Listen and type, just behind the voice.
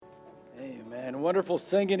Amen. Wonderful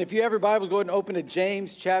singing. If you have your Bibles, go ahead and open to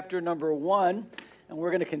James chapter number 1. And we're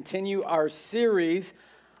going to continue our series,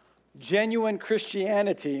 Genuine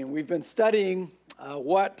Christianity. And we've been studying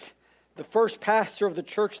what the first pastor of the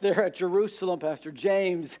church there at Jerusalem, Pastor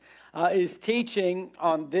James, is teaching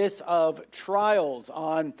on this of trials,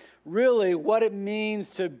 on really what it means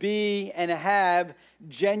to be and have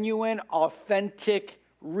genuine, authentic,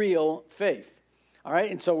 real faith. All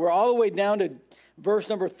right, and so we're all the way down to verse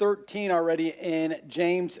number 13 already in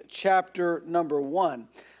James chapter number 1.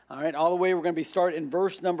 All right, all the way we're going to be starting in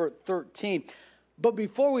verse number 13. But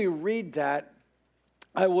before we read that,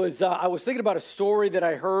 I was thinking about a story that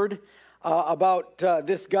I heard about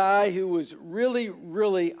this guy who was really,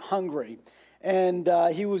 really hungry. And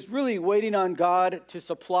he was really waiting on God to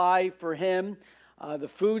supply for him the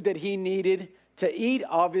food that he needed to eat.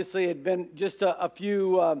 Obviously, it had been just a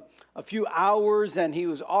few hours, and he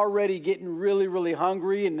was already getting really, really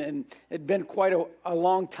hungry, and it had been quite a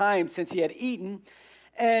long time since he had eaten.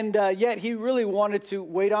 And yet he really wanted to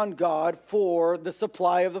wait on God for the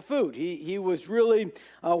supply of the food. He was really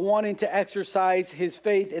wanting to exercise his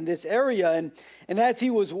faith in this area. And as he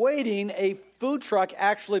was waiting, a food truck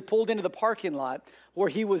actually pulled into the parking lot where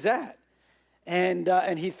he was at.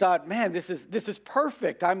 And he thought, man, this is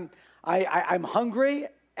perfect. I'm hungry,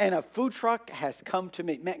 and a food truck has come to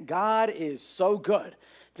me. Man, God is so good.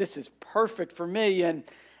 This is perfect for me. And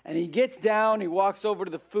he gets down, he walks over to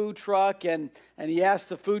the food truck, and he asks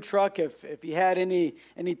the food truck if he had any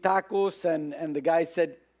tacos, and the guy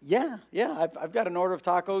said, yeah, I've got an order of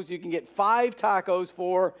tacos. You can get 5 tacos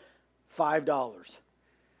for $5.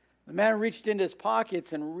 The man reached into his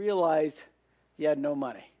pockets and realized he had no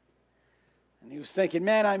money. And he was thinking,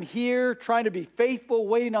 man, I'm here trying to be faithful,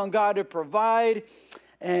 waiting on God to provide.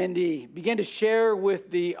 And he began to share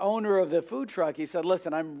with the owner of the food truck. He said,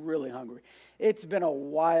 listen, I'm really hungry. It's been a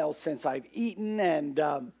while since I've eaten, and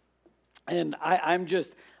I'm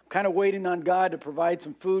just kind of waiting on God to provide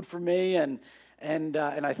some food for me. And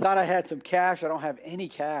I thought I had some cash. I don't have any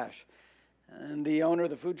cash. And the owner of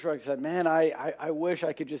the food truck said, man, I wish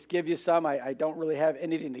I could just give you some. I don't really have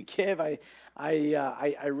anything to give. I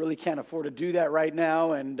really can't afford to do that right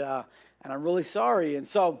now, and I'm really sorry. And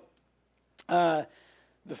so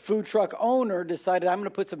the food truck owner decided, I'm going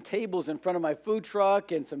to put some tables in front of my food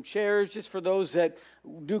truck and some chairs just for those that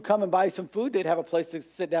do come and buy some food. They'd have a place to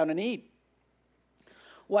sit down and eat.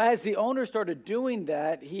 Well, as the owner started doing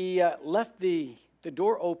that, he left the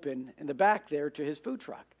door open in the back there to his food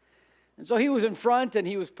truck. And so he was in front, and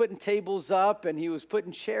he was putting tables up, and he was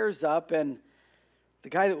putting chairs up, and the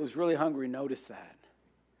guy that was really hungry noticed that.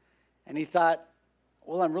 And he thought,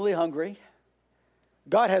 well, I'm really hungry.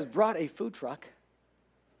 God has brought a food truck.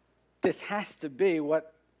 This has to be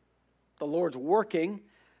what the Lord's working.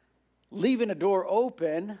 Leaving a door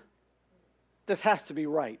open, this has to be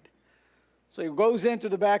right. So he goes in through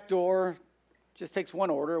the back door, just takes one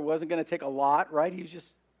order. It wasn't going to take a lot, right? He's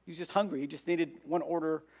just hungry. He just needed one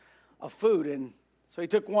order of food. And so he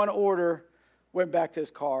took one order, went back to his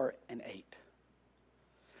car, and ate.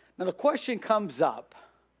 Now the question comes up,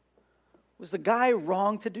 was the guy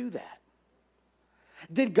wrong to do that?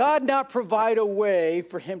 Did God not provide a way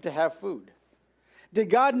for him to have food? Did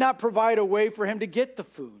God not provide a way for him to get the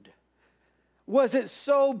food? Was it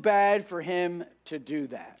so bad for him to do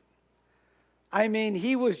that? I mean,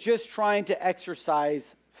 he was just trying to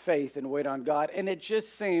exercise faith and wait on God, and it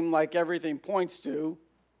just seemed like everything points to,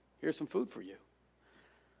 here's some food for you.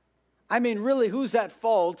 I mean, really, who's at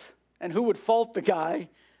fault, and who would fault the guy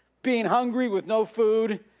being hungry with no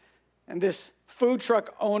food, and this food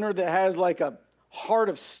truck owner that has like a heart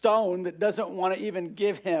of stone that doesn't want to even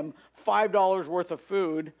give him $5 worth of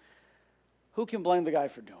food? Who can blame the guy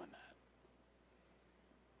for doing that?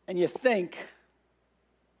 And you think,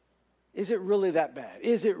 is it really that bad?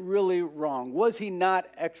 Is it really wrong? Was he not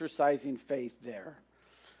exercising faith there?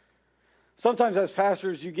 Sometimes as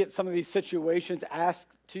pastors, you get some of these situations asked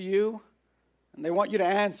to you, and they want you to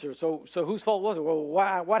answer. So whose fault was it? Well,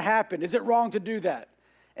 what happened? Is it wrong to do that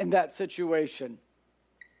in that situation?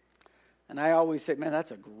 And I always say, man,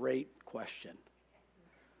 that's a great question.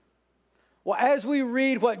 Well, as we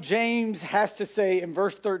read what James has to say in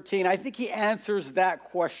verse 13, I think he answers that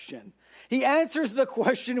question. He answers the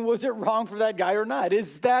question, was it wrong for that guy or not?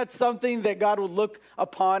 Is that something that God would look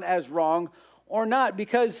upon as wrong or not?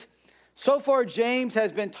 Because so far, James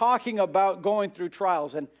has been talking about going through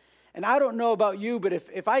trials. And I don't know about you, but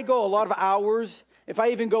if I go a lot of hours, if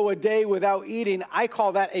I even go a day without eating, I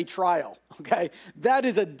call that a trial, okay? That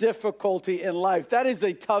is a difficulty in life. That is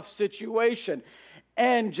a tough situation.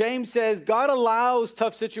 And James says God allows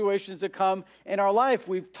tough situations to come in our life.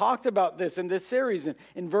 We've talked about this in this series. And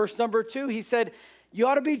in verse number 2, he said, you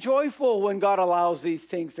ought to be joyful when God allows these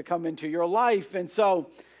things to come into your life. And so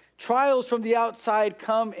trials from the outside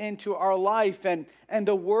come into our life. And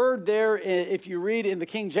the word there, if you read in the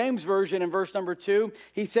King James Version in verse number 2,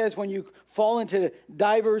 he says when you fall into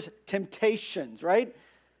divers temptations, right?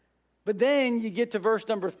 But then you get to verse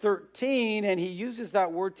number 13, and he uses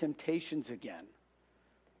that word temptations again.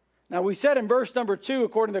 Now, we said in verse number 2,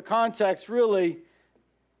 according to the context, really,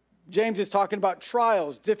 James is talking about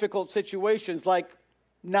trials, difficult situations like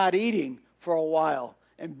not eating for a while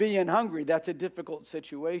and being hungry. That's a difficult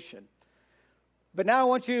situation. But now I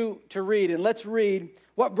want you to read, and let's read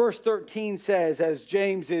what verse 13 says as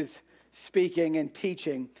James is speaking and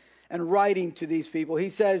teaching and writing to these people. He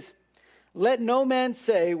says, let no man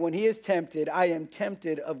say when he is tempted, I am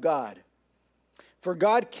tempted of God. For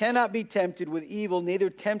God cannot be tempted with evil,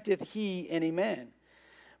 neither tempteth he any man.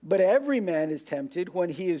 But every man is tempted when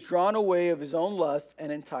he is drawn away of his own lust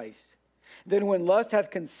and enticed. Then when lust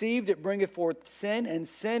hath conceived, it bringeth forth sin, and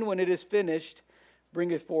sin, when it is finished,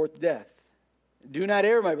 bringeth forth death. Do not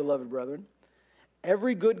err, my beloved brethren.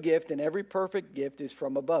 Every good gift and every perfect gift is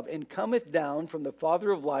from above, and cometh down from the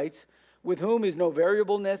Father of lights, with whom is no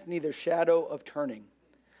variableness, neither shadow of turning.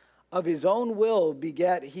 Of his own will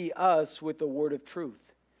begat he us with the word of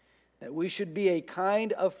truth, that we should be a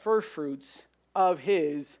kind of firstfruits of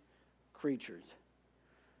his creatures.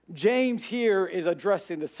 James here is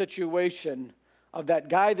addressing the situation of that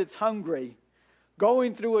guy that's hungry,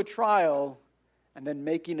 going through a trial, and then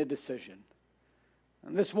making a decision.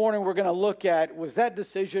 And this morning we're going to look at, was that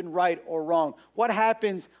decision right or wrong? What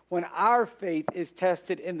happens when our faith is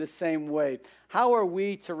tested in the same way? How are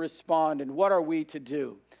we to respond, and what are we to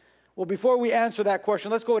do? Well, before we answer that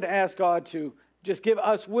question, let's go and ask God to just give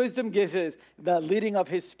us wisdom, give the leading of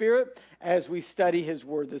his Spirit as we study his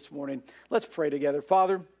word this morning. Let's pray together.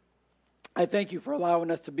 Father, I thank you for allowing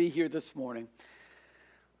us to be here this morning.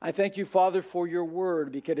 I thank you, Father, for your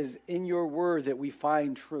word, because it is in your word that we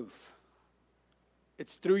find truth.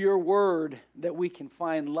 It's through your word that we can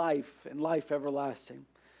find life and life everlasting.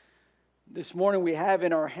 This morning we have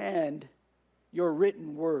in our hand your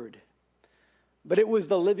written word. But it was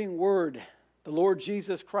the living word, the Lord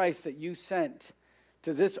Jesus Christ, that you sent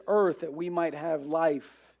to this earth that we might have life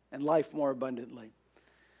and life more abundantly.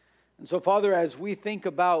 And so, Father, as we think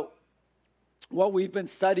about what we've been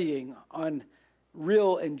studying on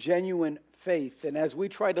real and genuine faith, and as we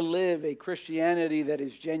try to live a Christianity that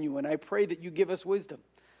is genuine, I pray that you give us wisdom.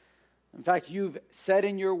 In fact, you've said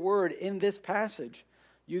in your word in this passage,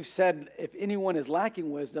 you've said, if anyone is lacking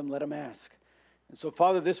wisdom, let him ask. And so,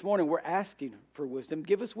 Father, this morning we're asking for wisdom.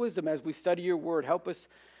 Give us wisdom as we study your word. Help us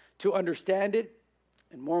to understand it,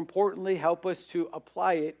 and more importantly, help us to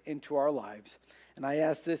apply it into our lives. And I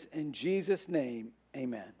ask this in Jesus' name,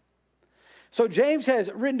 amen. So James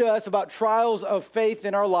has written to us about trials of faith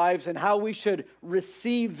in our lives and how we should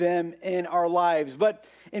receive them in our lives. But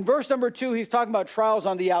in verse number 2, he's talking about trials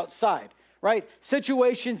on the outside, right?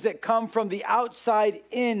 Situations that come from the outside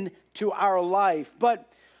into our life.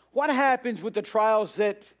 But what happens with the trials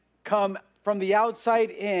that come from the outside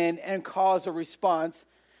in and cause a response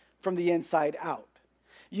from the inside out?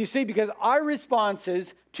 You see, because our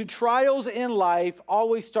responses to trials in life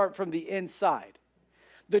always start from the inside.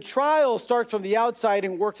 The trial starts from the outside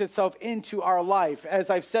and works itself into our life. As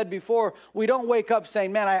I've said before, we don't wake up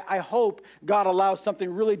saying, man, I hope God allows something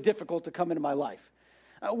really difficult to come into my life.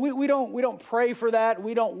 We don't pray for that.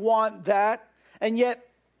 We don't want that. And yet,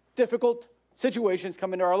 difficult situations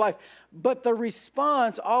come into our life. But the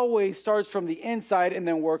response always starts from the inside and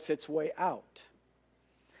then works its way out.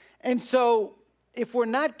 And so, if we're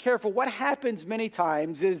not careful, what happens many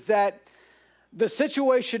times is that the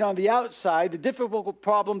situation on the outside, the difficult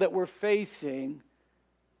problem that we're facing,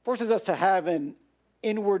 forces us to have an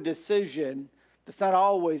inward decision that's not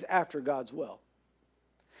always after God's will.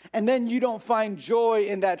 And then you don't find joy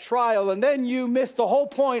in that trial, and then you miss the whole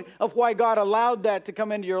point of why God allowed that to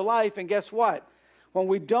come into your life. And guess what? When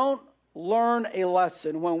we don't learn a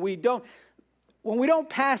lesson, when we don't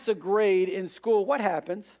pass a grade in school, what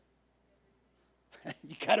happens?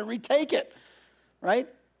 You got to retake it, right?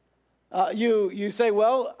 You say,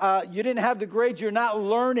 well, you didn't have the grade. You're not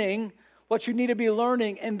learning what you need to be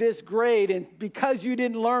learning in this grade. And because you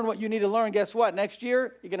didn't learn what you need to learn, guess what? Next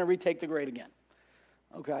year, you're going to retake the grade again.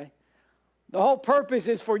 Okay? The whole purpose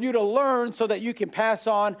is for you to learn so that you can pass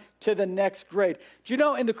on to the next grade. Do you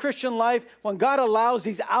know, in the Christian life, when God allows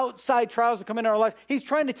these outside trials to come into our life, He's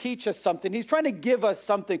trying to teach us something. He's trying to give us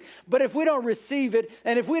something. But if we don't receive it,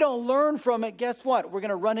 and if we don't learn from it, guess what? We're going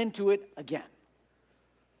to run into it again.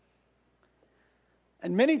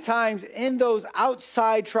 And many times in those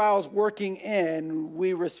outside trials working in,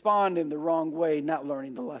 we respond in the wrong way, not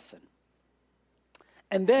learning the lesson.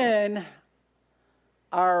 And then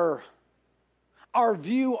our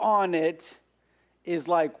view on it is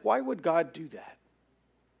like, why would God do that?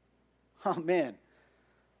 Oh, man.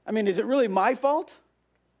 I mean, is it really my fault?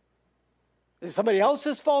 Is it somebody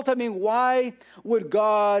else's fault? I mean, why would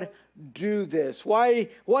God do this?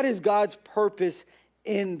 What is God's purpose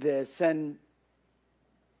in this? And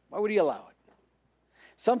why would he allow it?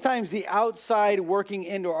 Sometimes the outside working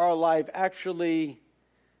into our life actually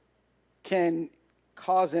can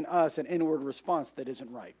cause in us an inward response that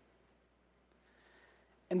isn't right.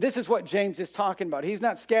 And this is what James is talking about. He's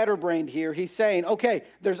not scatterbrained here. He's saying, okay,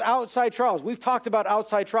 there's outside trials. We've talked about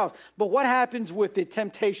outside trials. But what happens with the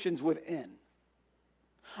temptations within?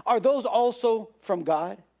 Are those also from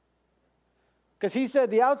God? Because he said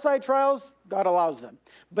the outside trials, God allows them.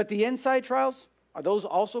 But the inside trials, are those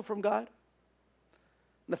also from God?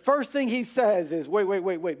 The first thing he says is,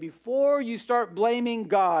 wait. Before you start blaming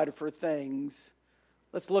God for things,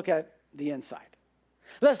 let's look at the inside.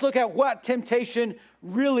 Let's look at what temptation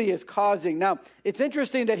really is causing. Now, it's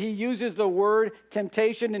interesting that he uses the word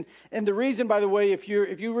temptation. And the reason, by the way, if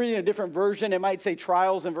you're reading a different version, it might say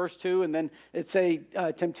trials in verse 2, and then it say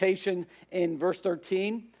temptation in verse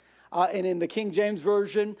 13. And in the King James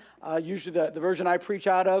Version, usually the version I preach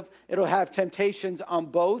out of, it'll have temptations on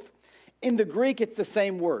both. In the Greek, it's the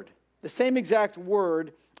same word. The same exact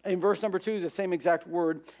word in verse number 2 is the same exact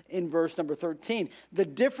word in verse number 13. The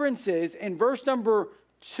difference is, in verse number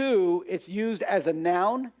 2, it's used as a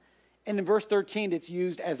noun, and in verse 13, it's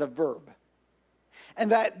used as a verb.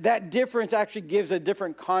 And that difference actually gives a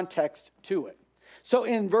different context to it. So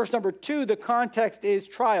in verse number 2, the context is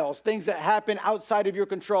trials, things that happen outside of your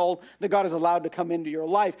control that God has allowed to come into your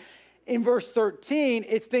life. In verse 13,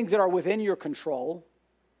 it's things that are within your control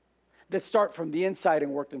that start from the inside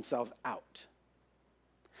and work themselves out.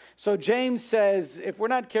 So James says, if we're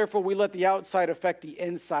not careful, we let the outside affect the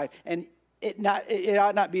inside. And it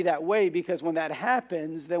ought not be that way, because when that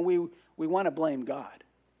happens, then we want to blame God.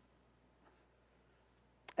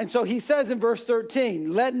 And so he says in verse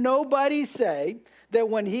 13, let nobody say that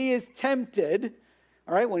when he is tempted,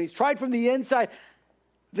 all right, when he's tried from the inside,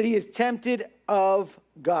 that he is tempted of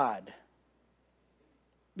God.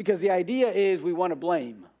 Because the idea is we want to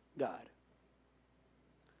blame God.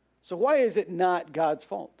 So why is it not God's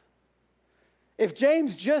fault? If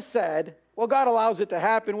James just said, well, God allows it to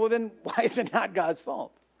happen, well, then why is it not God's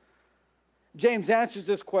fault? James answers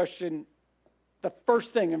this question, the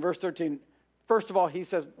first thing in verse 13. First of all, he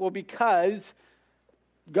says, well, because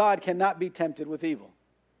God cannot be tempted with evil.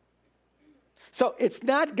 So it's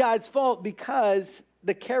not God's fault because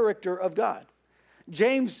the character of God.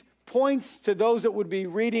 James points to those that would be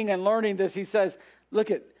reading and learning this. He says, look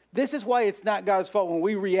at, this is why it's not God's fault when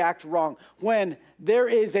we react wrong. When there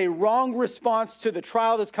is a wrong response to the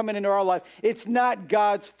trial that's coming into our life, it's not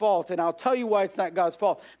God's fault. And I'll tell you why it's not God's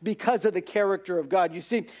fault. Because of the character of God. You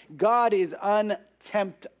see, God is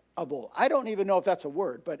untemptable. I don't even know if that's a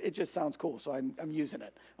word, but it just sounds cool, so I'm using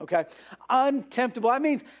it, okay? Untemptable. That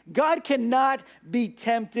means God cannot be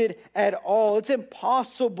tempted at all. It's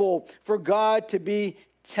impossible for God to be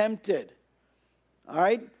tempted, all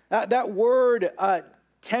right? That word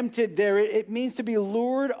tempted there, it means to be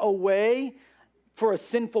lured away for a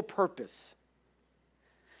sinful purpose.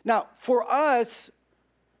 Now, for us,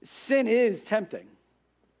 sin is tempting.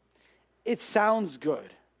 It sounds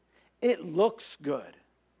good. It looks good.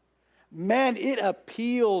 Man, it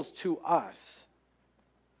appeals to us.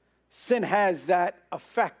 Sin has that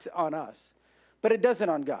effect on us, but it doesn't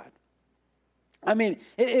on God. I mean,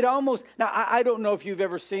 it almost, now I don't know if you've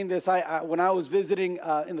ever seen this. When I was visiting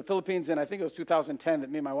in the Philippines, and I think it was 2010 that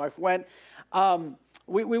me and my wife went,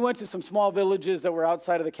 we went to some small villages that were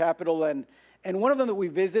outside of the capital, and one of them that we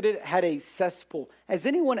visited had a cesspool. Has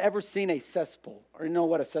anyone ever seen a cesspool or know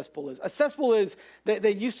what a cesspool is? A cesspool is,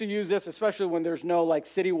 they used to use this, especially when there's no like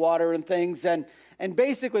city water and things, and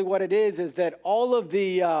basically what it is that all of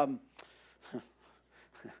the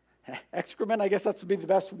excrement, I guess that's to be the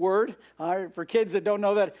best word for kids that don't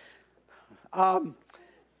know that.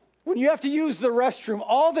 When you have to use the restroom,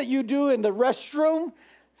 all that you do in the restroom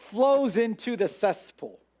flows into the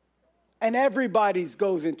cesspool. And everybody's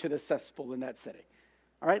goes into the cesspool in that city.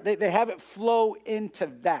 All right? They have it flow into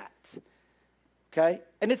that. Okay?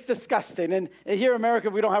 And it's disgusting. And here in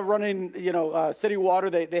America, we don't have running, city water.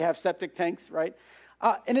 They have septic tanks, right?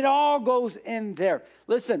 And it all goes in there.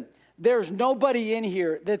 Listen, there's nobody in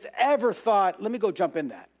here that's ever thought, let me go jump in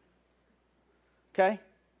that. Okay?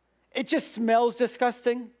 It just smells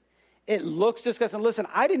disgusting. It looks disgusting. Listen,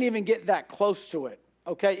 I didn't even get that close to it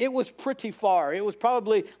Okay, it was pretty far. It was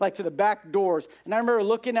probably like to the back doors. And I remember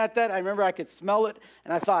looking at that. I remember I could smell it.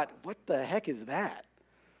 And I thought, what the heck is that?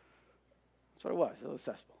 That's what it was. It was a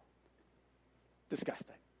cesspool.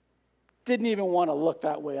 Disgusting. Didn't even want to look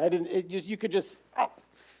that way. You could just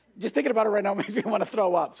thinking about it right now makes me want to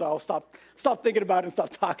throw up. So I'll stop thinking about it and stop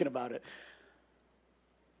talking about it.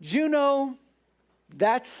 Do you know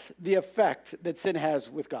that's the effect that sin has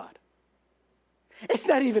with God? It's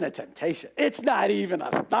not even a temptation. It's not even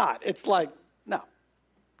a thought. It's like, no,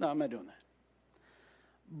 I'm not doing that.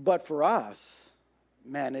 But for us,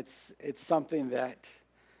 man, it's something that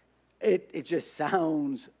it just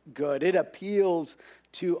sounds good. It appeals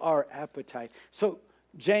to our appetite. So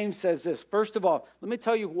James says this. First of all, let me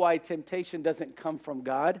tell you why temptation doesn't come from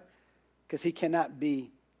God, because he cannot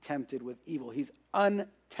be tempted with evil. He's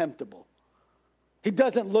untemptable. He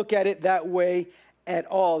doesn't look at it that way at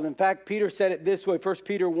all. In fact, Peter said it this way, 1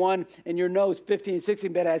 Peter 1 in your notes, 15 and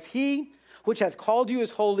 16, but as he which hath called you is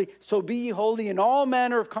holy, so be ye holy in all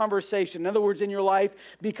manner of conversation. In other words, in your life,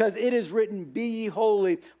 because it is written, be ye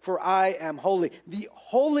holy, for I am holy. The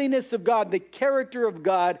holiness of God, the character of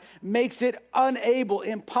God, makes it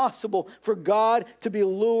impossible for God to be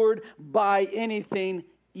lured by anything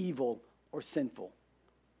evil or sinful.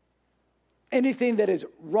 Anything that is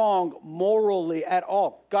wrong morally at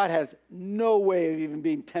all. God has no way of even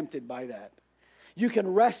being tempted by that. You can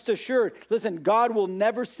rest assured. Listen, God will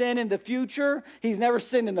never sin in the future. He's never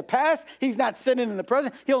sinned in the past. He's not sinning in the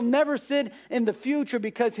present. He'll never sin in the future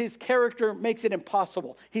because his character makes it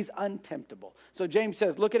impossible. He's untemptable. So James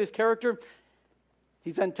says, look at his character.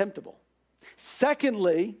 He's untemptable.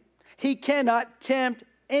 Secondly, he cannot tempt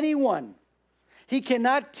anyone. He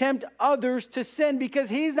cannot tempt others to sin because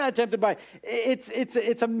he's not tempted by it.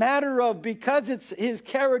 It's a matter of because it's his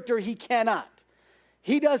character, he cannot.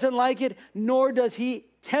 He doesn't like it, nor does he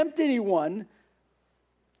tempt anyone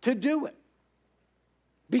to do it.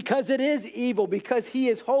 Because it is evil, because he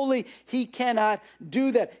is holy, he cannot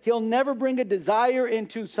do that. He'll never bring a desire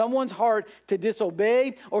into someone's heart to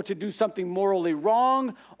disobey or to do something morally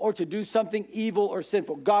wrong or to do something evil or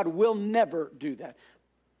sinful. God will never do that.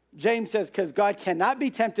 James says, because God cannot be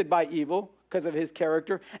tempted by evil because of his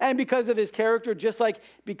character. And because of his character, just like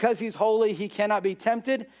because he's holy, he cannot be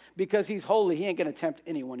tempted. Because he's holy, he ain't going to tempt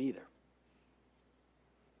anyone either.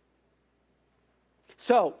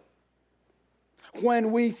 So,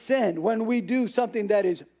 when we sin, when we do something that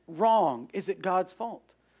is wrong, is it God's fault?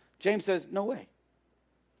 James says, no way.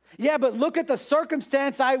 Yeah, but look at the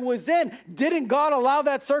circumstance I was in. Didn't God allow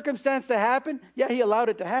that circumstance to happen? Yeah, he allowed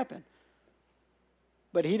it to happen.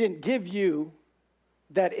 But he didn't give you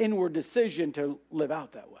that inward decision to live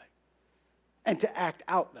out that way and to act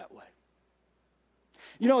out that way.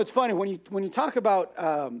 You know, it's funny, when you talk about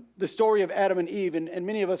the story of Adam and Eve, and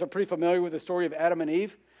many of us are pretty familiar with the story of Adam and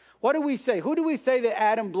Eve, what do we say? Who do we say that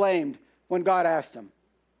Adam blamed when God asked him?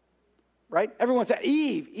 Right? Everyone said,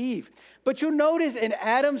 Eve. But you notice in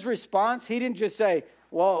Adam's response, he didn't just say,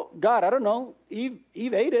 well, God, I don't know, Eve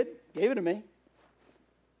ate it, gave it to me.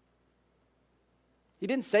 He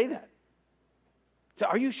didn't say that. So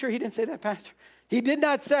are you sure he didn't say that, Pastor? He did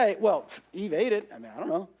not say, well, Eve ate it. I mean, I don't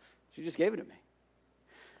know. She just gave it to me.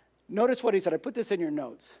 Notice what he said. I put this in your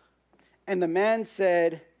notes. And the man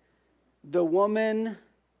said, the woman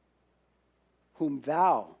whom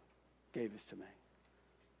thou gavest to me.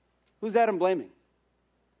 Who's Adam blaming?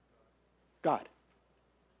 God.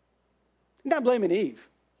 He's not blaming Eve.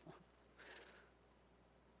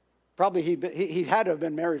 Probably he had to have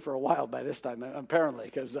been married for a while by this time, apparently,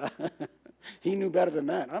 because he knew better than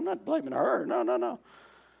that. I'm not blaming her. No.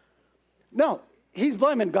 No, he's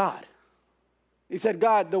blaming God. He said,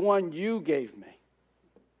 God, the one you gave me.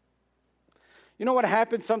 You know what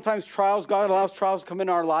happens? Sometimes God allows trials to come in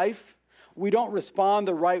our life. We don't respond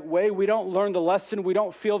the right way. We don't learn the lesson. We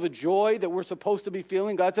don't feel the joy that we're supposed to be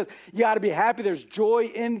feeling. God says, you got to be happy. There's joy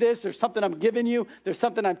in this. There's something I'm giving you. There's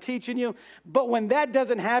something I'm teaching you. But when that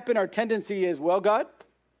doesn't happen, our tendency is, well, God,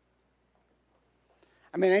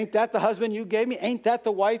 I mean, ain't that the husband you gave me? Ain't that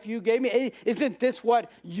the wife you gave me? Isn't this what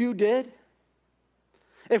you did?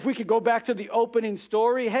 If we could go back to the opening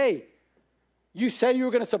story, hey, you said you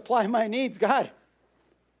were going to supply my needs. God,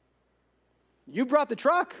 you brought the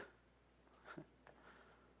truck.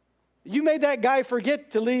 You made that guy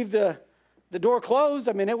forget to leave the door closed.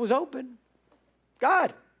 I mean, it was open.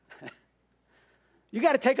 God, you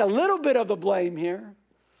got to take a little bit of the blame here.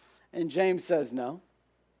 And James says no.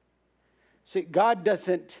 See, God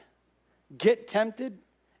doesn't get tempted.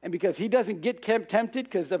 And because he doesn't get tempted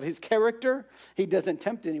because of his character, he doesn't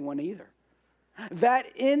tempt anyone either. That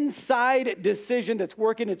inside decision that's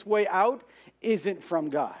working its way out isn't from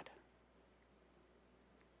God.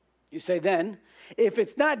 You say then, if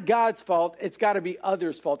it's not God's fault, it's got to be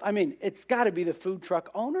others' fault. I mean, it's got to be the food truck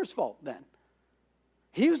owner's fault then.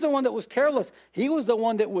 He was the one that was careless. He was the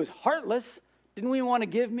one that was heartless. Didn't even want to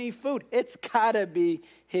give me food. It's got to be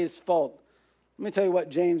his fault. Let me tell you what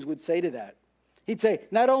James would say to that. He'd say,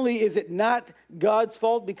 not only is it not God's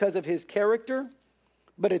fault because of his character,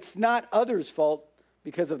 but it's not others' fault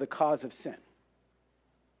because of the cause of sin.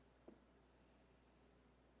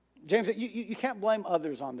 James, you can't blame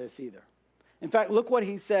others on this either. In fact, look what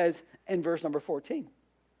he says in verse number 14.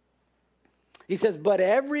 He says, but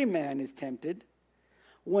every man is tempted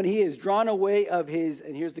when he is drawn away of his,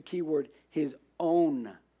 and here's the key word, his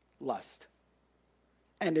own lust,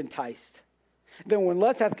 and enticed. Then when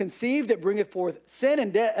lust hath conceived, it bringeth forth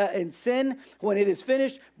sin, and sin, when it is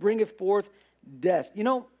finished, bringeth forth death. You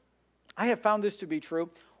know, I have found this to be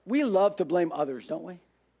true. We love to blame others, don't we?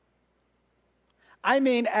 I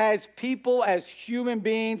mean, as people, as human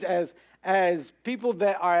beings, as people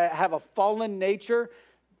that have a fallen nature,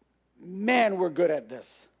 man, we're good at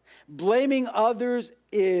this. Blaming others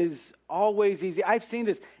is always easy. I've seen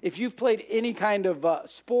this. If you've played any kind of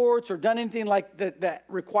sports or done anything like that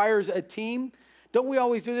requires a team, don't we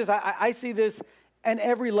always do this? I see this at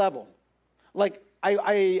every level. Like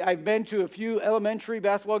I've been to a few elementary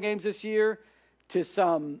basketball games this year, to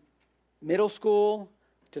some middle school,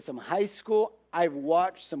 to some high school. I've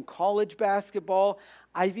watched some college basketball.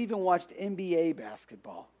 I've even watched NBA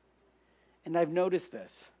basketball. And I've noticed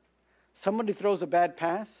this. Somebody throws a bad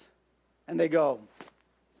pass, and they go,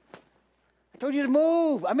 I told you to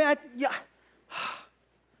move. I mean, yeah.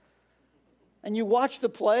 And you watch the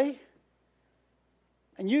play,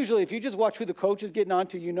 and usually if you just watch who the coach is getting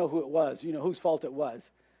onto, you know who it was. You know whose fault it was.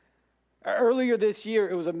 Earlier this year,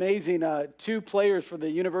 it was amazing. 2 players for the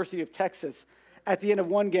University of Texas, at the end of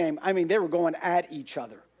one game, I mean, they were going at each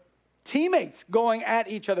other. Teammates going at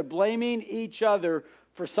each other, blaming each other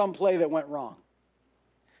for some play that went wrong.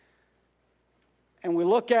 And we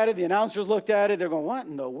look at it, the announcers looked at it, they're going, what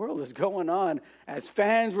in the world is going on? As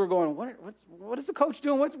fans, we're going, what is the coach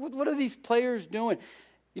doing? What are these players doing?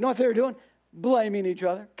 You know what they were doing? Blaming each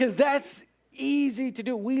other. Because that's easy to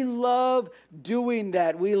do. We love doing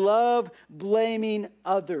that. We love blaming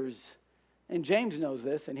others. And James knows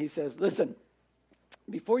this, and he says, listen,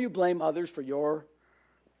 before you blame others for your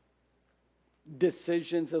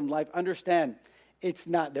decisions in life, understand it's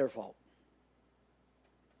not their fault.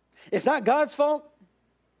 It's not God's fault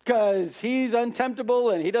because he's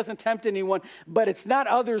untemptable and he doesn't tempt anyone, but it's not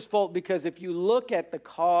others' fault because if you look at the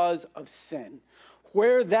cause of sin,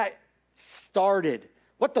 where that started,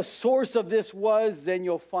 what the source of this was, then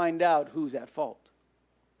you'll find out who's at fault.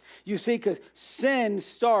 You see, because sin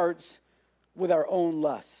starts with our own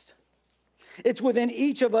lust. It's within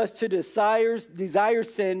each of us to desire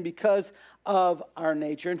sin because of our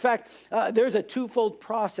nature. In fact, there's a twofold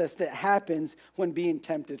process that happens when being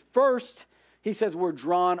tempted. First, he says we're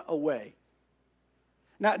drawn away.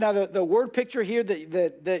 Now the word picture here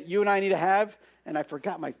that you and I need to have, and I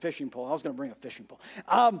forgot my fishing pole. I was going to bring a fishing pole.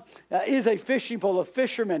 Is a fishing pole, a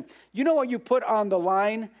fisherman. You know what you put on the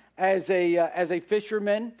line as a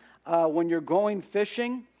fisherman when you're going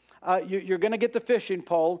fishing? You're going to get the fishing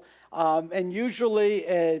pole. And usually,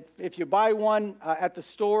 if you buy one at the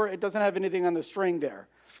store, it doesn't have anything on the string there.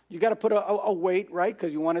 You got to put a weight, right,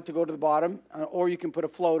 because you want it to go to the bottom, or you can put a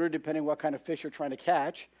floater, depending what kind of fish you're trying to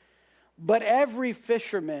catch. But every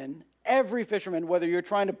fisherman, whether you're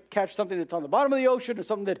trying to catch something that's on the bottom of the ocean or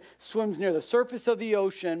something that swims near the surface of the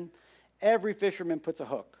ocean, every fisherman puts a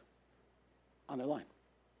hook on their line.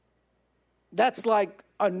 That's like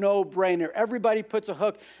a no-brainer. Everybody puts a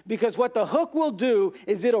hook because what the hook will do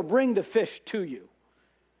is it'll bring the fish to you.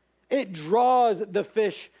 It draws the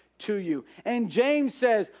fish to you. And James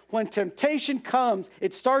says when temptation comes,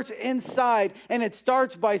 it starts inside and it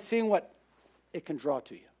starts by seeing what it can draw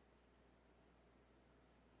to you.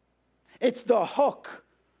 It's the hook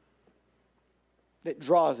that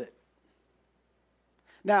draws it.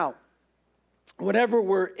 Now, whenever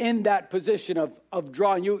we're in that position of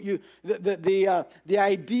drawing, the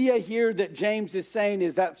idea here that James is saying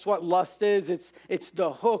is that's what lust is. It's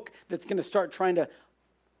the hook that's going to start trying to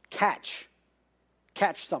catch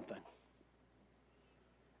something.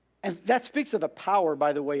 And that speaks of the power,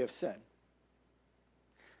 by the way, of sin.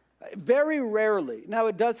 Very rarely, now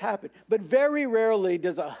it does happen, but very rarely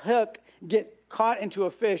does a hook get caught into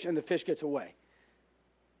a fish and the fish gets away.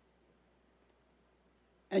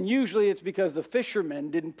 And usually it's because the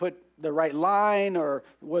fisherman didn't put the right line or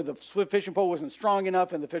where the fishing pole wasn't strong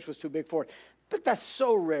enough and the fish was too big for it. But that's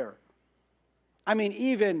so rare. I mean,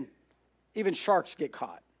 even sharks get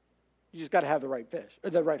caught. You just got to have the right fish,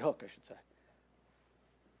 or the right hook, I should say.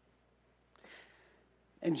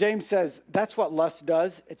 And James says, that's what lust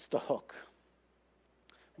does. It's the hook.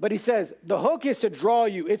 But he says, the hook is to draw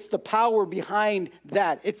you. It's the power behind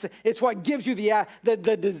that. It's what gives you the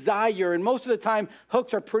desire. And most of the time,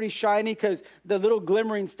 hooks are pretty shiny because the little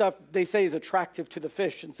glimmering stuff, they say, is attractive to the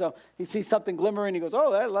fish. And so he sees something glimmering, he goes,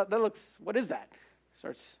 oh, that looks, what is that?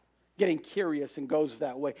 Starts getting curious and goes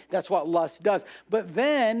that way. That's what lust does. But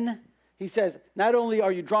then he says, not only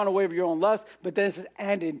are you drawn away of your own lust, but then it says,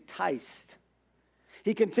 and enticed.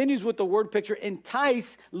 He continues with the word picture.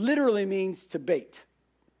 Entice literally means to bait.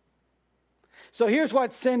 So here's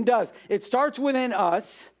what sin does. It starts within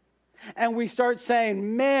us, and we start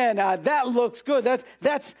saying, man, that looks good.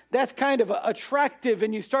 That's kind of attractive,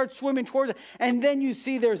 and you start swimming towards it, and then you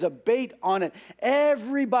see there's a bait on it.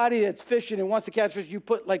 Everybody that's fishing and wants to catch fish, you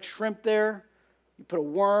put like shrimp there, you put a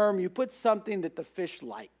worm, you put something that the fish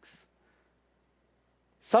likes.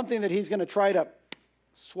 Something that he's going to try to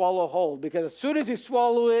swallow whole, because as soon as you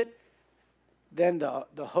swallow it, then the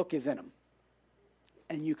hook is in him,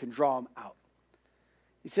 and you can draw him out.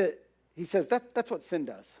 He says that's what sin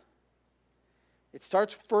does. It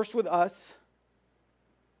starts first with us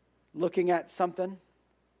looking at something,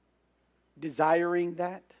 desiring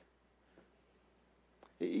that.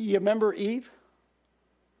 You remember Eve?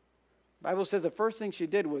 The Bible says the first thing she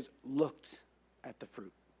did was looked at the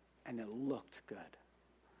fruit, and it looked good.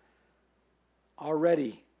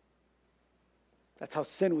 Already, that's how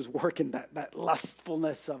sin was working, that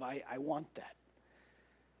lustfulness of I want that.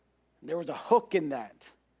 There was a hook in that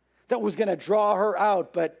was going to draw her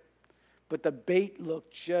out, but the bait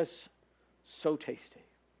looked just so tasty.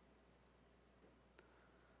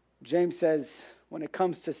 James says when it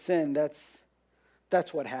comes to sin, that's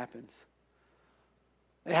what happens.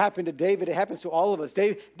 It happened to David. It happens to all of us.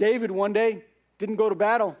 David one day didn't go to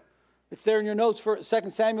battle. It's there in your notes for 2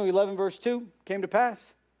 Samuel 11 verse 2. Came to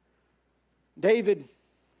pass. David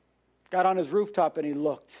got on his rooftop and he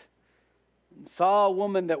looked and saw a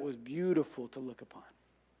woman that was beautiful to look upon.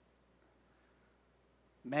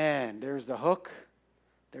 Man, there's the hook,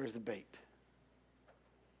 there's the bait.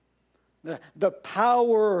 The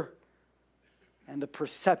power and the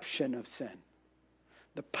perception of sin.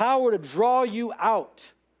 The power to draw you out.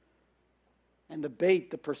 And the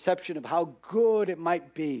bait, the perception of how good it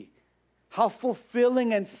might be. How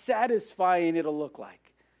fulfilling and satisfying it'll look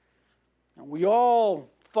like. And we all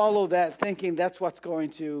follow that thinking that's what's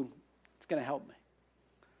going to help me.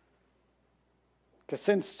 Because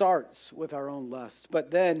sin starts with our own lust. But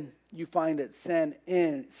then you find that sin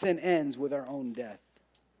ends with our own death.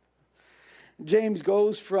 James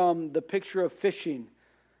goes from the picture of fishing,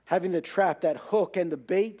 having the trap, that hook and the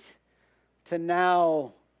bait, to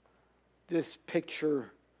now this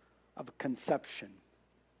picture of conception.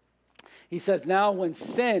 He says now when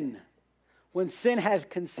sin had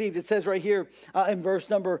conceived, it says right here in verse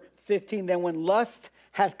number 15, then when lust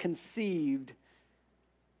hath conceived,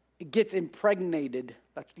 it gets impregnated.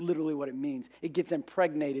 That's literally what it means. It gets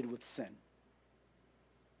impregnated with sin.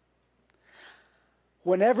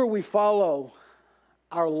 Whenever we follow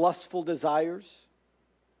our lustful desires,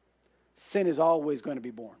 sin is always going to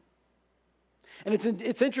be born. And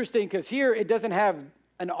it's interesting because here it doesn't have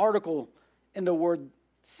an article in the word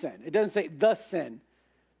sin. It doesn't say the sin,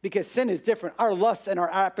 because sin is different. Our lusts and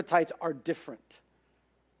our appetites are different.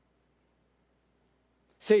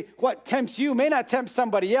 See, what tempts you may not tempt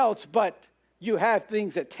somebody else, but you have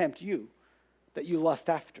things that tempt you, that you lust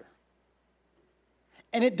after.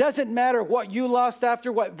 And it doesn't matter what you lust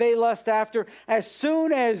after, what they lust after. As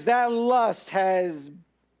soon as that lust has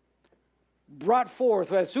brought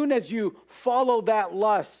forth, as soon as you follow that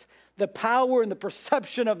lust, the power and the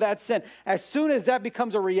perception of that sin, as soon as that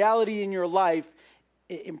becomes a reality in your life,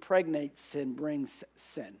 it impregnates and brings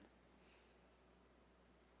sin.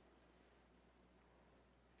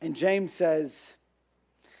 And James says,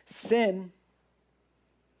 sin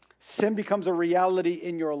becomes a reality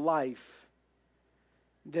in your life.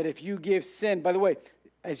 That if you give sin, by the way,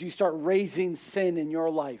 as you start raising sin in your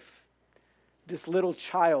life, this little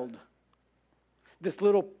child, this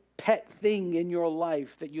little pet thing in your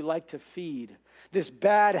life that you like to feed, this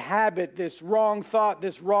bad habit, this wrong thought,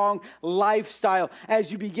 this wrong lifestyle,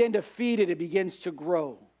 as you begin to feed it, it begins to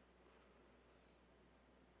grow.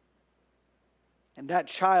 And that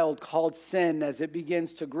child called sin, as it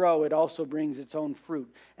begins to grow, it also brings its own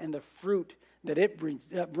fruit. And the fruit that it brings,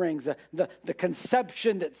 the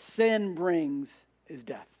conception that sin brings is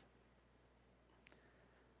death.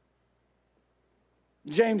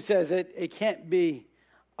 James says it can't be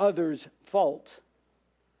others' fault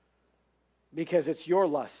because it's your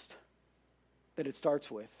lust that it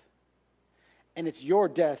starts with. And it's your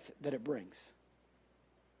death that it brings.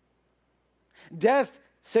 Death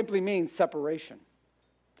simply means separation.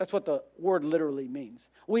 That's what the word literally means.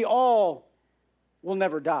 We all will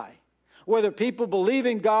never die. Whether people believe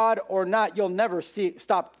in God or not, you'll never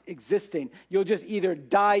stop existing. You'll just either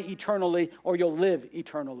die eternally or you'll live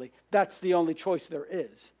eternally. That's the only choice there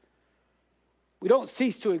is. We don't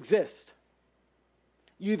cease to exist.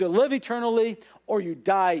 You either live eternally or you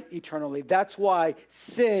die eternally. That's why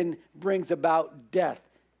sin brings about death.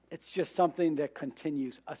 It's just something that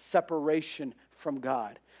continues, a separation from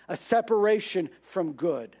God, a separation from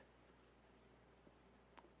good.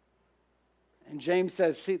 And James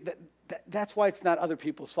says, see, that's why it's not other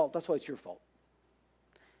people's fault. That's why it's your fault.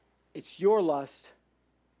 It's your lust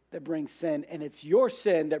that brings sin, and it's your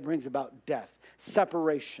sin that brings about death,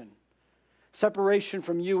 separation. Separation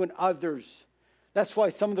from you and others. That's why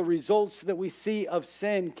some of the results that we see of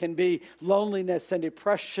sin can be loneliness and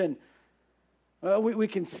depression. We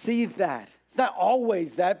can see that. It's not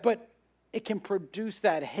always that, but it can produce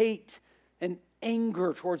that hate and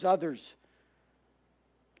anger towards others.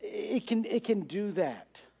 It can do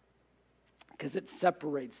that because it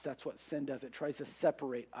separates. That's what sin does. It tries to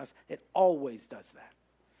separate us. It always does that.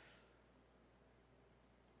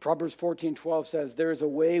 Proverbs 14:12 says, there is a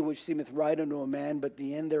way which seemeth right unto a man, but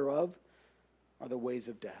the end thereof are the ways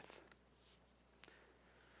of death.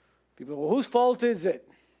 People go, well, whose fault is it?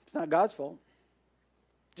 It's not God's fault.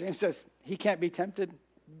 James says he can't be tempted,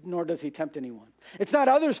 nor does he tempt anyone. It's not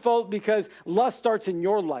others' fault because lust starts in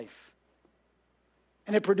your life.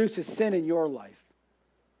 And it produces sin in your life.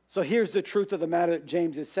 So here's the truth of the matter that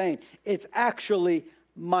James is saying. It's actually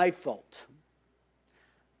my fault.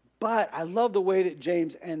 But I love the way that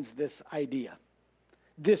James ends this idea,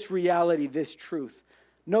 this reality, this truth.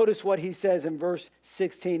 Notice what he says in verse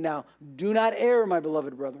 16 now. Do not err, my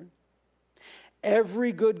beloved brethren.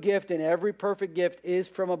 Every good gift and every perfect gift is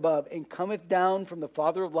from above and cometh down from the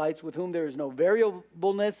Father of lights, with whom there is no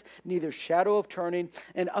variableness, neither shadow of turning.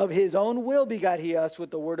 And of his own will begot he us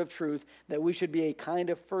with the word of truth, that we should be a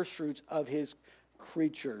kind of firstfruits of his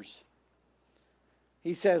creatures.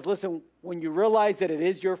 He says, listen, when you realize that it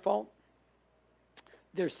is your fault,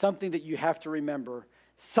 there's something that you have to remember,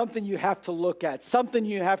 something you have to look at, something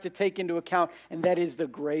you have to take into account, and that is the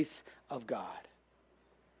grace of God.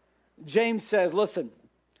 James says, listen,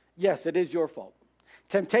 yes, it is your fault.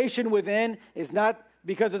 Temptation within is not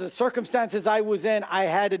because of the circumstances I was in, I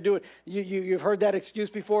had to do it. You've heard that excuse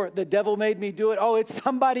before. The devil made me do it. Oh, it's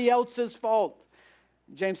somebody else's fault.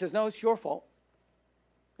 James says, no, it's your fault.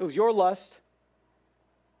 It was your lust.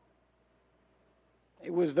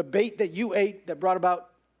 It was the bait that you ate that brought about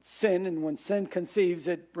sin. And when sin conceives,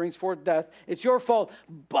 it brings forth death. It's your fault.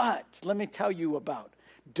 But let me tell you about,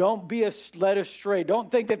 don't be led astray. Don't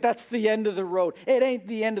think that that's the end of the road. It ain't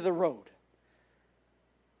the end of the road.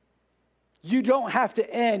 You don't have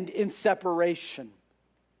to end in separation.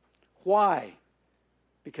 Why?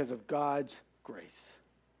 Because of God's grace.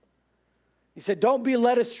 He said, don't be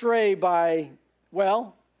led astray by,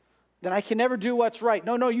 well, then I can never do what's right.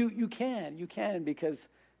 No, you can. You can because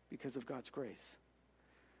of God's grace.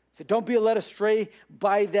 He said, don't be led astray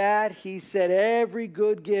by that. He said, every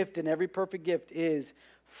good gift and every perfect gift is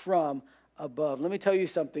from above. Let me tell you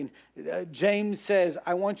something. James says,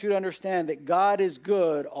 I want you to understand that God is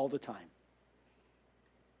good all the time.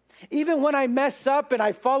 Even when I mess up and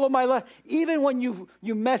I follow my lust, even when you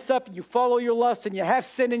mess up and you follow your lust and you have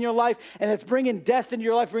sin in your life and it's bringing death into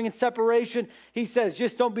your life, bringing separation, he says,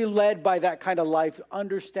 just don't be led by that kind of life.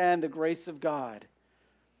 Understand the grace of God.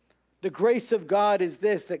 The grace of God is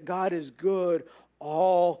this, that God is good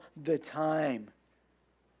all the time.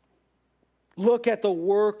 Look at the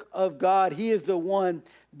work of God. He is the one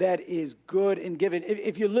that is good and giving.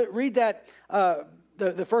 If you read that,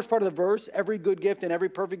 the first part of the verse, every good gift and every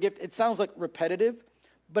perfect gift, it sounds like repetitive,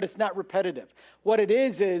 but it's not repetitive. What it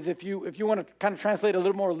is if you want to kind of translate a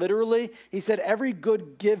little more literally, he said every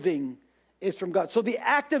good giving is from God. So the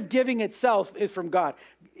act of giving itself is from God.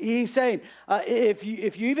 He's saying, if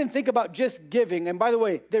you even think about just giving, and by the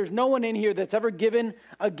way, there's no one in here that's ever given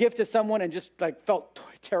a gift to someone and just like felt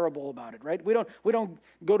terrible about it, right? We don't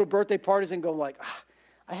go to birthday parties and go like,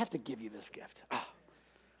 I have to give you this gift.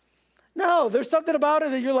 No, there's something about it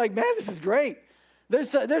that you're like, man, this is great.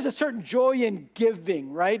 There's a certain joy in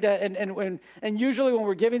giving, right? And usually when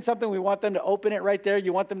we're giving something, we want them to open it right there.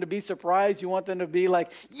 You want them to be surprised. You want them to be like,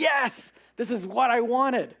 yes, this is what I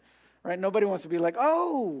wanted, right? Nobody wants to be like,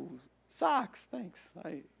 oh, socks, thanks.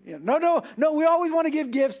 No. We always want to give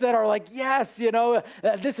gifts that are like, yes,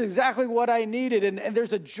 this is exactly what I needed. And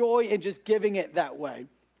there's a joy in just giving it that way.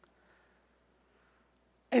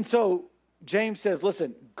 And so James says,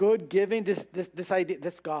 listen, good giving, this idea,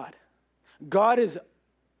 this God. God is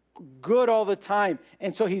good all the time.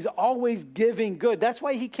 And so he's always giving good. That's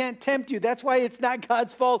why he can't tempt you. That's why it's not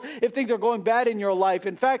God's fault if things are going bad in your life.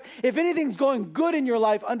 In fact, if anything's going good in your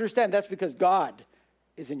life, understand that's because God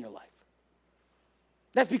is in your life.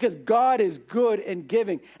 That's because God is good and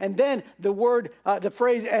giving. And then the word, the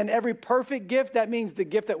phrase, and every perfect gift, that means the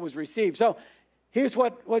gift that was received. So here's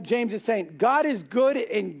what James is saying. God is good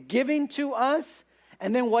in giving to us,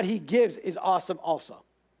 and then what he gives is awesome also.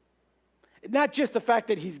 Not just the fact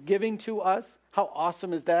that he's giving to us. How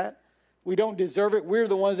awesome is that? We don't deserve it. We're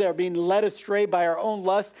the ones that are being led astray by our own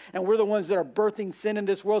lust, and we're the ones that are birthing sin in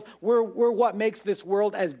this world. We're what makes this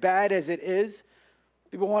world as bad as it is.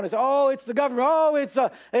 People want to say, oh, it's the government. Oh,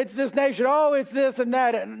 it's this nation. Oh, it's this and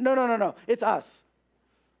that. No. It's us.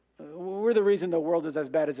 We're the reason the world is as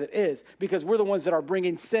bad as it is, because we're the ones that are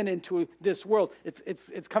bringing sin into this world.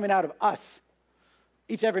 It's coming out of us,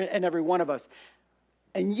 each and every one of us.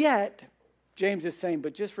 And yet, James is saying,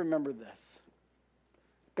 but just remember this.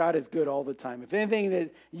 God is good all the time. If anything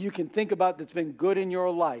that you can think about that's been good in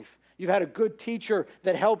your life, you've had a good teacher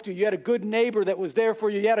that helped you. You had a good neighbor that was there for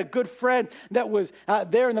you. You had a good friend that was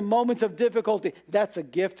there in the moments of difficulty. That's a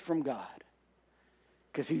gift from God,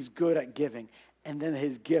 because he's good at giving. And then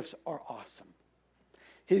his gifts are awesome.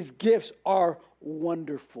 His gifts are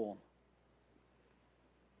wonderful.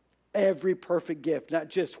 Every perfect gift, not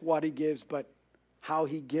just what he gives, but how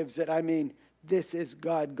he gives it. I mean, this is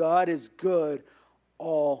God. God is good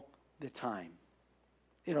all the time.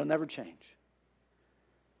 It'll never change.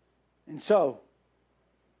 And so,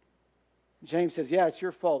 James says, yeah, it's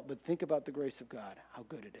your fault, but think about the grace of God, how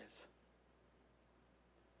good it is.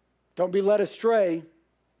 Don't be led astray,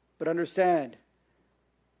 but understand,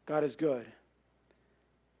 God is good.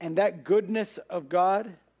 And that goodness of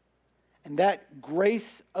God and that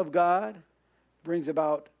grace of God brings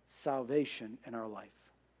about salvation in our life.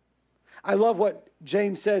 I love what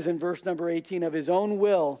James says in verse number 18, of his own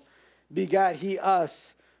will begat he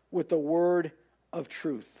us with the word of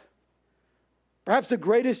truth. Perhaps the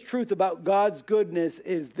greatest truth about God's goodness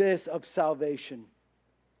is this of salvation.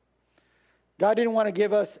 God didn't want to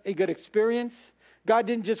give us a good experience. God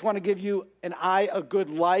didn't just want to give you and I a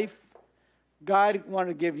good life. God wanted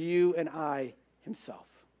to give you and I himself.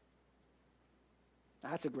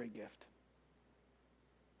 That's a great gift.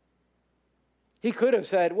 He could have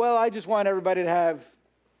said, well, I just want everybody to have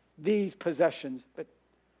these possessions. But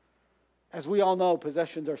as we all know,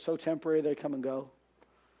 possessions are so temporary, they come and go.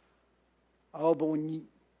 Oh, but when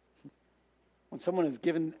someone is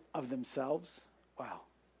given of themselves, wow.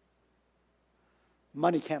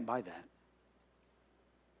 Money can't buy that.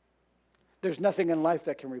 There's nothing in life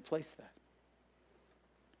that can replace that.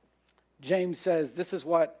 James says this is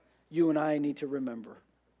what you and I need to remember.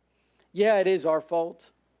 Yeah, it is our fault.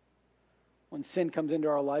 When sin comes into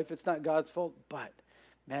our life, it's not God's fault, but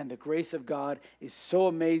man, the grace of God is so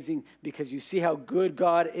amazing because you see how good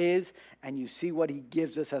God is and you see what he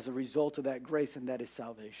gives us as a result of that grace, and that is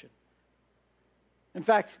salvation. In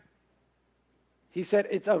fact, he said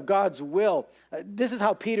it's of God's will. This is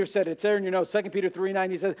how Peter said it. It's there in your notes. 2 Peter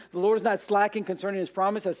 3:9, he says, the Lord is not slacking concerning his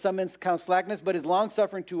promise, as some men count slackness, but is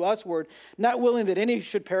long-suffering to usward, not willing that any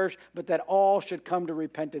should perish, but that all should come to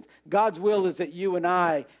repentance. God's will is that you and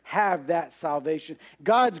I have that salvation.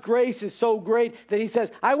 God's grace is so great that he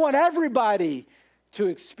says, I want everybody to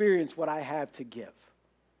experience what I have to give.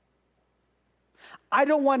 I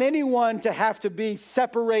don't want anyone to have to be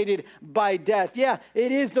separated by death. Yeah,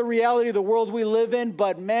 it is the reality of the world we live in,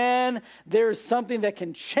 but man, there's something that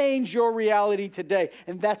can change your reality today,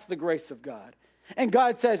 and that's the grace of God. And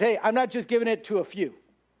God says, hey, I'm not just giving it to a few.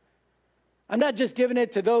 I'm not just giving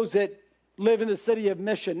it to those that live in the city of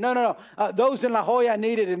Mission. No. Those in La Jolla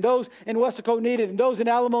need it, and those in Westaco need it, and those in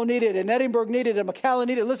Alamo need it, and Edinburgh need it, and McAllen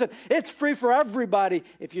need it. Listen, it's free for everybody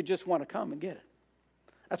if you just want to come and get it.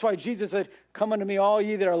 That's why Jesus said, come unto me, all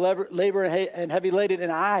ye that are labor and heavy laden,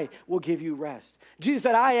 and I will give you rest. Jesus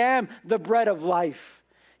said, I am the bread of life.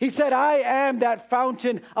 He said, I am that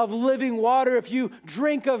fountain of living water. If you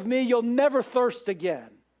drink of me, you'll never thirst again.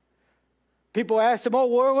 People asked him,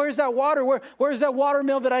 oh, where's that water? Where's that water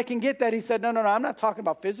mill that I can get that? He said, no, I'm not talking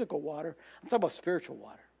about physical water. I'm talking about spiritual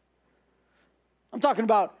water. I'm talking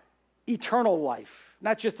about eternal life.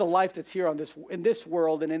 Not just the life that's here in this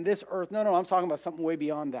world and in this earth. No, I'm talking about something way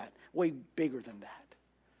beyond that, way bigger than that.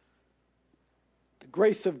 The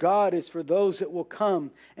grace of God is for those that will come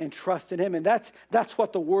and trust in him. And that's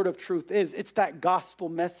what the word of truth is. It's that gospel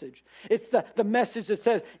message. It's the message that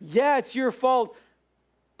says, yeah, it's your fault,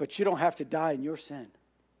 but you don't have to die in your sin.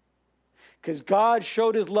 Because God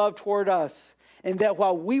showed his love toward us, and that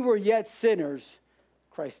while we were yet sinners,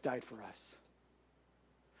 Christ died for us.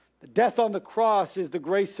 The death on the cross is the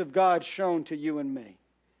grace of God shown to you and me.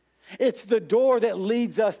 It's the door that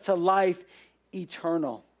leads us to life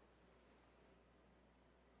eternal.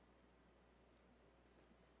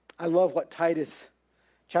 I love what Titus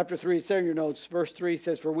chapter 3 says in your notes. Verse 3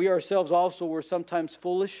 says, "For we ourselves also were sometimes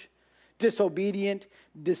foolish, disobedient,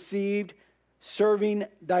 deceived, serving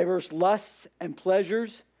diverse lusts and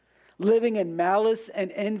pleasures, living in malice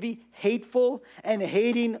and envy, hateful and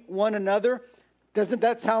hating one another." Doesn't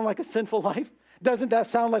that sound like a sinful life? Doesn't that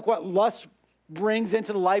sound like what lust brings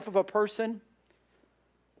into the life of a person?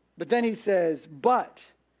 But then he says, "But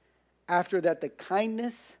after that the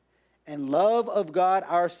kindness and love of God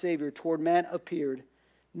our Savior toward man appeared,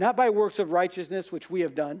 not by works of righteousness which we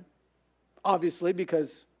have done," obviously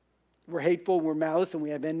because we're hateful, we're malice, and we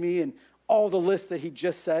have envy, and all the list that he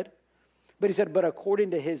just said. But he said, "But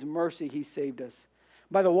according to his mercy he saved us,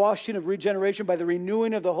 by the washing of regeneration, by the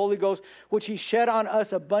renewing of the Holy Ghost, which he shed on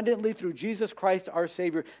us abundantly through Jesus Christ our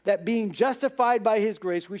Savior, that being justified by his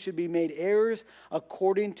grace, we should be made heirs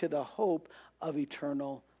according to the hope of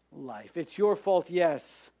eternal life." It's your fault,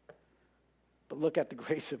 yes, but look at the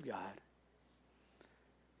grace of God.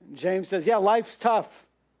 And James says, yeah, life's tough.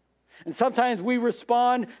 And sometimes we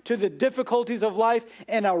respond to the difficulties of life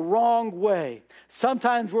in a wrong way.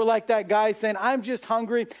 Sometimes we're like that guy saying, "I'm just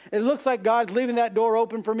hungry. It looks like God's leaving that door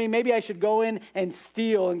open for me. Maybe I should go in and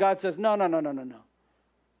steal." And God says, no.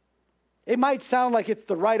 It might sound like it's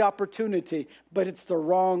the right opportunity, but it's the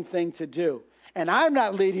wrong thing to do. And I'm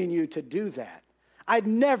not leading you to do that. I'd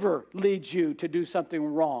never lead you to do something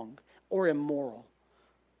wrong or immoral.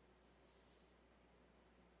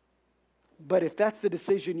 But if that's the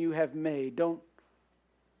decision you have made, don't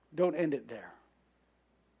end it there.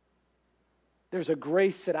 There's a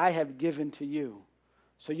grace that I have given to you,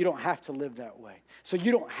 so you don't have to live that way. So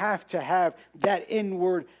you don't have to have that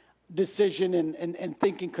inward decision and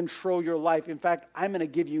thinking control your life. In fact, I'm going to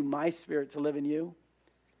give you my Spirit to live in you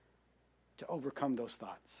to overcome those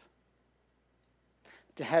thoughts,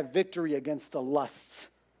 to have victory against the lusts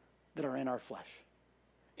that are in our flesh,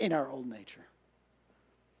 in our old nature.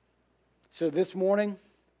 So this morning,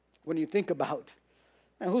 when you think about,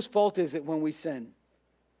 and whose fault is it when we sin?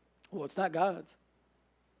 Well, it's not God's.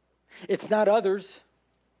 It's not others.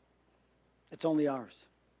 It's only ours.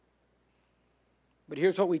 But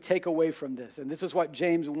here's what we take away from this. And this is what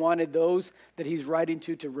James wanted those that he's writing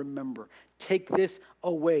to remember. Take this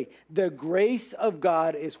away. The grace of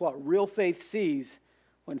God is what real faith sees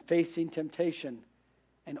when facing temptation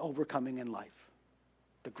and overcoming in life.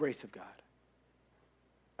 The grace of God.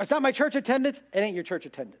 It's not my church attendance. It ain't your church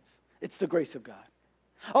attendance. It's the grace of God.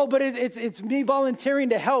 Oh, but it's me volunteering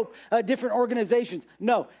to help different organizations.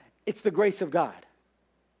 No, it's the grace of God.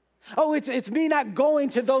 Oh, it's me not going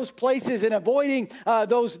to those places and avoiding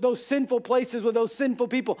those sinful places with those sinful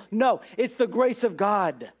people. No, it's the grace of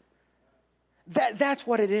God. That's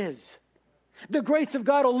what it is. The grace of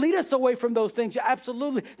God will lead us away from those things.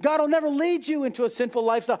 Absolutely. God will never lead you into a sinful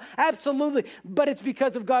lifestyle. Absolutely. But it's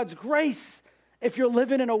because of God's grace. If you're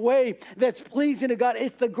living in a way that's pleasing to God,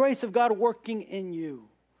 it's the grace of God working in you.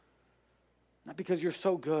 Not because you're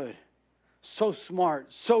so good, so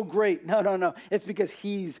smart, so great. No. It's because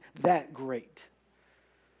he's that great.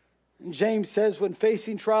 And James says when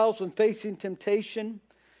facing trials, when facing temptation,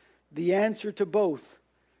 the answer to both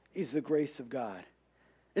is the grace of God.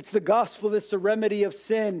 It's the gospel that's the remedy of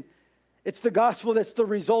sin. It's the gospel that's the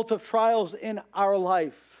result of trials in our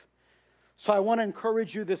life. So I want to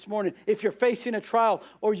encourage you this morning, if you're facing a trial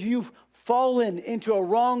or you've fallen into a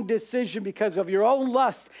wrong decision because of your own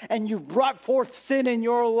lust and you've brought forth sin in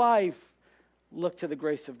your life, look to the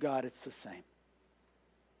grace of God. It's the same.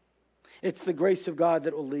 It's the grace of God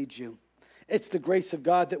that will lead you. It's the grace of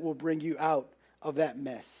God that will bring you out of that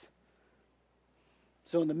mess.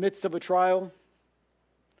 So in the midst of a trial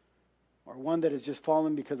or one that has just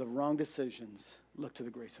fallen because of wrong decisions, look to the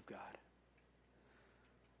grace of God.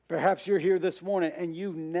 Perhaps you're here this morning and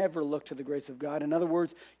you've never looked to the grace of God. In other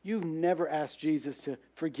words, you've never asked Jesus to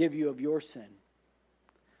forgive you of your sin.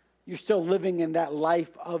 You're still living in that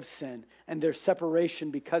life of sin, and there's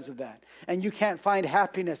separation because of that. And you can't find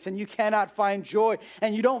happiness, and you cannot find joy,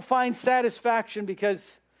 and you don't find satisfaction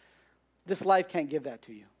because this life can't give that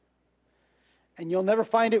to you. And you'll never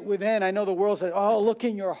find it within. I know the world says, oh, look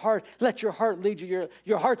in your heart. Let your heart lead you.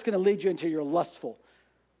 Your heart's going to lead you into your lustful.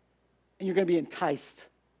 And you're going to be enticed.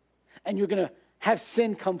 And you're going to have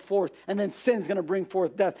sin come forth, and then sin's going to bring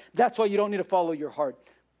forth death. That's why you don't need to follow your heart.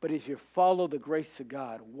 But if you follow the grace of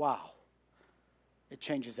God, wow, it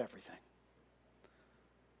changes everything.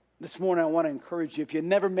 This morning I want to encourage you, if you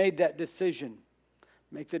never made that decision,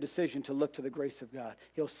 make the decision to look to the grace of God.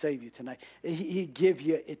 He'll save you tonight. He give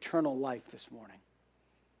you eternal life this morning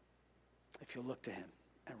if you look to Him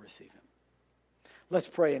and receive Him. Let's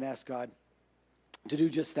pray and ask God to do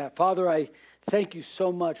just that. Father, I thank you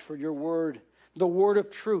so much for your word, the word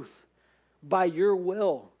of truth. By your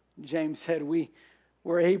will, James said, we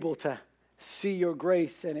were able to see your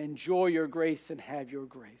grace and enjoy your grace and have your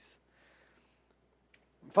grace.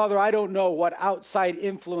 Father, I don't know what outside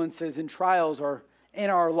influences and trials are in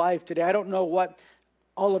our life today. I don't know what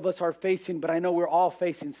all of us are facing, but I know we're all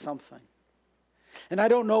facing something. And I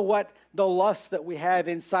don't know what the lust that we have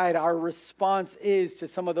inside our response is to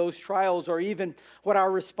some of those trials, or even what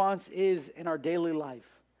our response is in our daily life.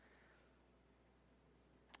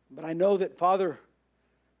 But I know that, Father,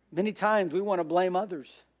 many times we want to blame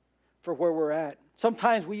others for where we're at.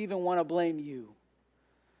 Sometimes we even want to blame you.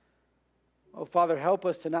 Oh, Father, help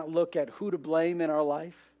us to not look at who to blame in our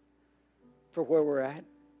life for where we're at.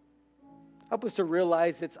 Help us to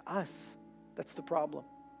realize it's us that's the problem.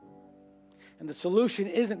 And the solution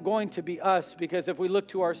isn't going to be us, because if we look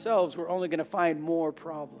to ourselves, we're only going to find more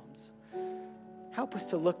problems. Help us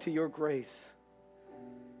to look to your grace.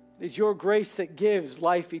 It is your grace that gives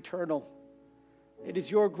life eternal. It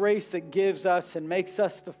is your grace that gives us and makes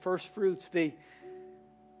us the first fruits, the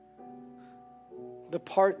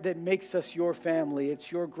part that makes us your family.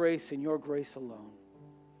 It's your grace and your grace alone.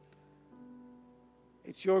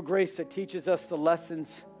 It's your grace that teaches us the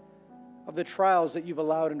lessons of the trials that you've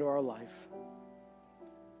allowed into our life.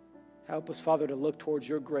 Help us, Father, to look towards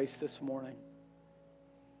your grace this morning.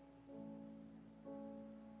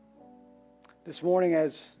 This morning,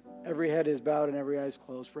 as every head is bowed and every eye is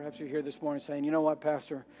closed, perhaps you're here this morning saying, you know what,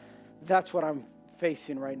 Pastor, that's what I'm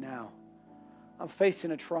facing right now. I'm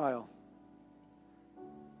facing a trial.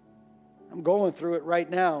 I'm going through it right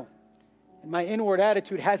now. And my inward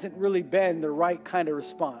attitude hasn't really been the right kind of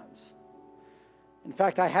response. In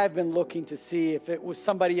fact, I have been looking to see if it was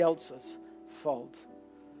somebody else's fault.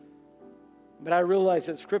 But I realize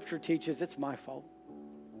that Scripture teaches it's my fault.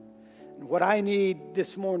 And what I need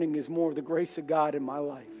this morning is more of the grace of God in my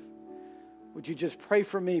life. Would you just pray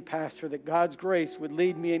for me, Pastor, that God's grace would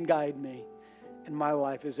lead me and guide me in my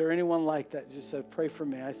life? Is there anyone like that? Just said, pray for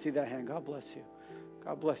me. I see that hand. God bless you.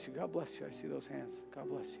 God bless you. God bless you. I see those hands. God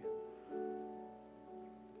bless you.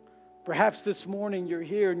 Perhaps this morning you're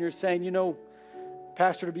here and you're saying, you know,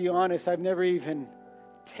 Pastor, to be honest, I've never even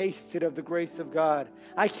tasted of the grace of God.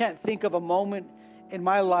 I can't think of a moment in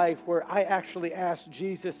my life where I actually asked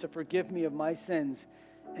Jesus to forgive me of my sins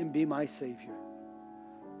and be my Savior.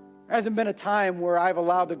 There hasn't been a time where I've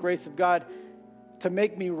allowed the grace of God to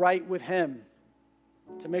make me right with Him,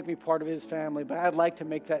 to make me part of His family. But I'd like to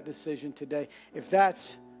make that decision today. If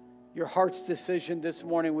that's your heart's decision this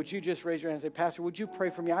morning, would you just raise your hand and say, Pastor, would you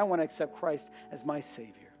pray for me? I want to accept Christ as my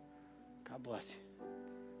Savior. God bless you.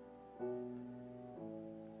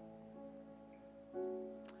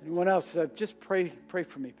 Anyone else? Just pray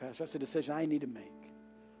for me, Pastor. That's a decision I need to make.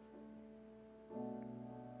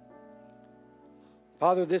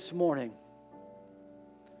 Father, this morning,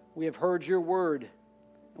 we have heard your word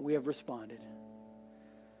and we have responded.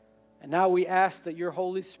 And now we ask that your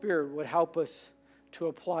Holy Spirit would help us to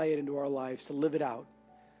apply it into our lives, to live it out.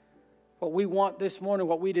 What we want this morning,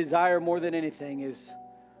 what we desire more than anything, is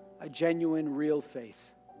a genuine, real faith.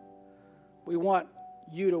 We want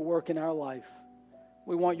you to work in our life.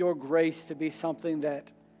 We want your grace to be something that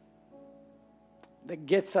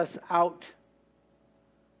gets us out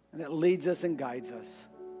and that leads us and guides us.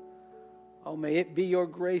 Oh, may it be your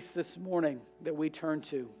grace this morning that we turn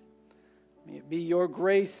to. May it be your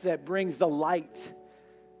grace that brings the light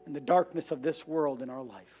in the darkness of this world in our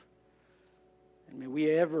life. And may we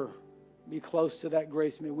ever be close to that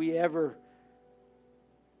grace. May we ever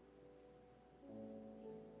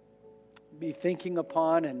be thinking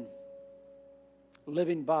upon and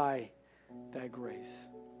living by that grace.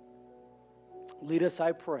 Lead us,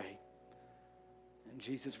 I pray. In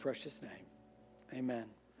Jesus' precious name, amen.